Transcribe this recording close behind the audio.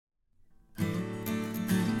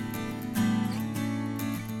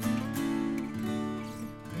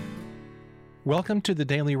Welcome to the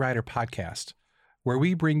Daily Writer Podcast, where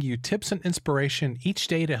we bring you tips and inspiration each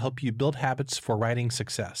day to help you build habits for writing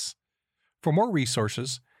success. For more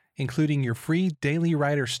resources, including your free Daily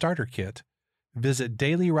Writer Starter Kit, visit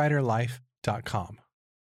dailywriterlife.com.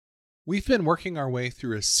 We've been working our way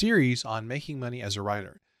through a series on making money as a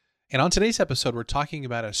writer. And on today's episode, we're talking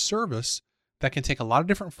about a service that can take a lot of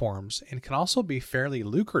different forms and can also be fairly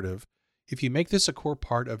lucrative if you make this a core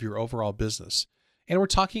part of your overall business. And we're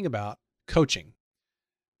talking about coaching.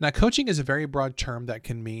 Now, coaching is a very broad term that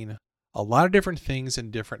can mean a lot of different things in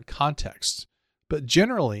different contexts. But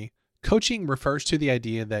generally, coaching refers to the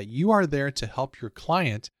idea that you are there to help your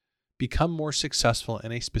client become more successful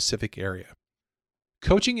in a specific area.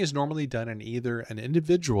 Coaching is normally done in either an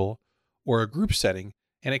individual or a group setting,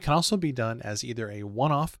 and it can also be done as either a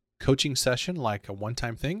one-off coaching session, like a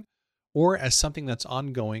one-time thing, or as something that's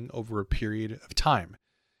ongoing over a period of time.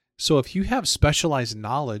 So if you have specialized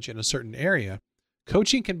knowledge in a certain area,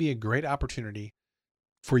 coaching can be a great opportunity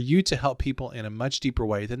for you to help people in a much deeper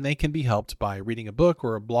way than they can be helped by reading a book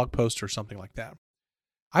or a blog post or something like that.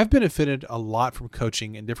 I've benefited a lot from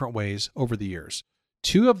coaching in different ways over the years.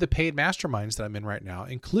 Two of the paid masterminds that I'm in right now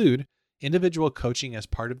include individual coaching as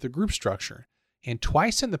part of the group structure. And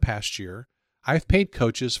twice in the past year, I've paid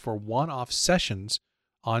coaches for one-off sessions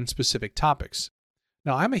on specific topics.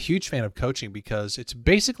 Now, I'm a huge fan of coaching because it's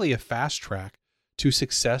basically a fast track to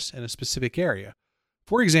success in a specific area.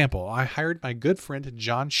 For example, I hired my good friend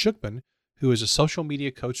John Shookman, who is a social media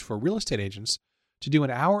coach for real estate agents, to do an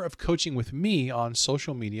hour of coaching with me on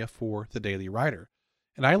social media for the Daily Writer.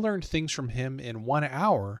 And I learned things from him in 1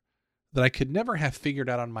 hour that I could never have figured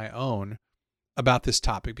out on my own about this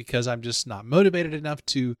topic because I'm just not motivated enough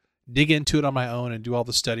to dig into it on my own and do all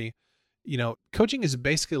the study. You know, coaching is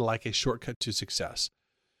basically like a shortcut to success.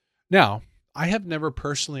 Now, I have never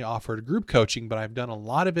personally offered group coaching, but I've done a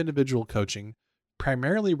lot of individual coaching,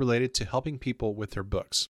 primarily related to helping people with their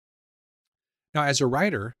books. Now, as a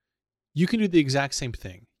writer, you can do the exact same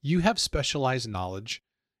thing. You have specialized knowledge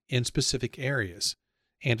in specific areas.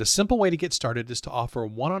 And a simple way to get started is to offer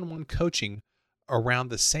one-on-one coaching around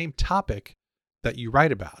the same topic that you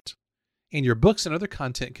write about. And your books and other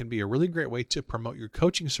content can be a really great way to promote your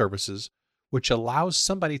coaching services, which allows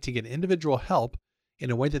somebody to get individual help in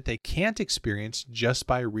a way that they can't experience just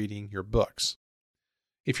by reading your books.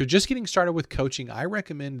 If you're just getting started with coaching, I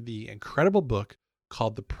recommend the incredible book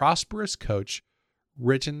called The Prosperous Coach,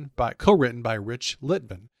 co-written by Rich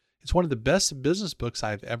Litvin. It's one of the best business books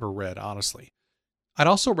I've ever read, honestly. I'd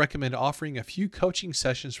also recommend offering a few coaching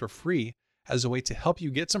sessions for free as a way to help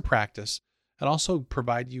you get some practice and also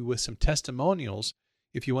provide you with some testimonials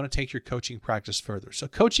if you want to take your coaching practice further. So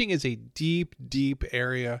coaching is a deep, deep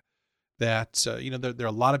area that, there are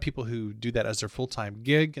a lot of people who do that as their full-time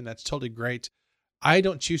gig, and that's totally great. I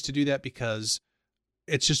don't choose to do that because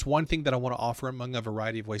it's just one thing that I want to offer among a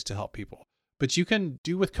variety of ways to help people. But you can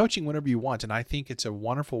do with coaching whatever you want, and I think it's a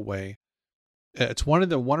wonderful way. It's one of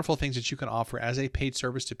the wonderful things that you can offer as a paid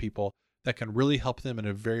service to people that can really help them in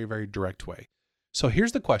a very, very direct way. So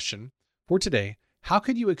here's the question for today. How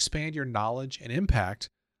could you expand your knowledge and impact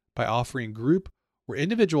by offering group or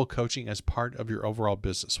individual coaching as part of your overall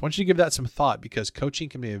business? I want you to give that some thought because coaching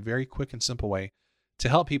can be a very quick and simple way to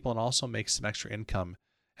help people and also make some extra income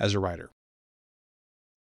as a writer.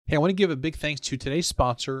 Hey, I want to give a big thanks to today's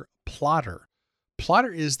sponsor, Plottr.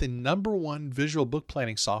 Plottr is the #1 visual book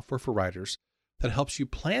planning software for writers that helps you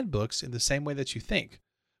plan books in the same way that you think.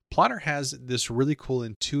 Plottr has this really cool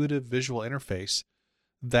intuitive visual interface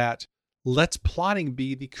that lets plotting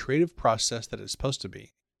be the creative process that it's supposed to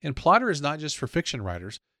be. And Plottr is not just for fiction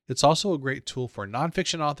writers. It's also a great tool for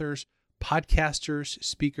nonfiction authors, podcasters,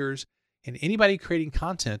 speakers, and anybody creating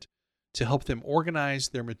content to help them organize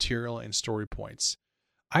their material and story points.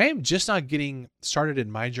 I am just not getting started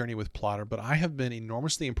in my journey with Plottr, but I have been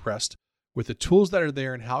enormously impressed with the tools that are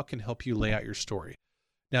there and how it can help you lay out your story.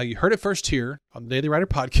 Now, you heard it first here on the Daily Writer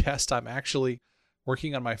Podcast. I'm actually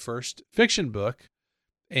working on my first fiction book,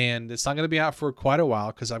 and it's not going to be out for quite a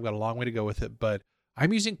while because I've got a long way to go with it, but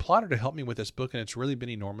I'm using Plottr to help me with this book, and it's really been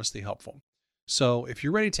enormously helpful. So if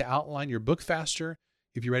you're ready to outline your book faster,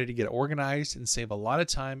 if you're ready to get organized and save a lot of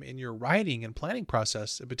time in your writing and planning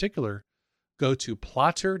process in particular, go to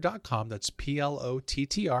plottr.com, that's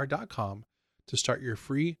PLOTTR.com, to start your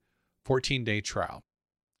free 14-day trial.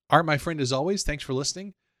 All right, my friend, as always, thanks for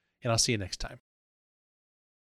listening, and I'll see you next time.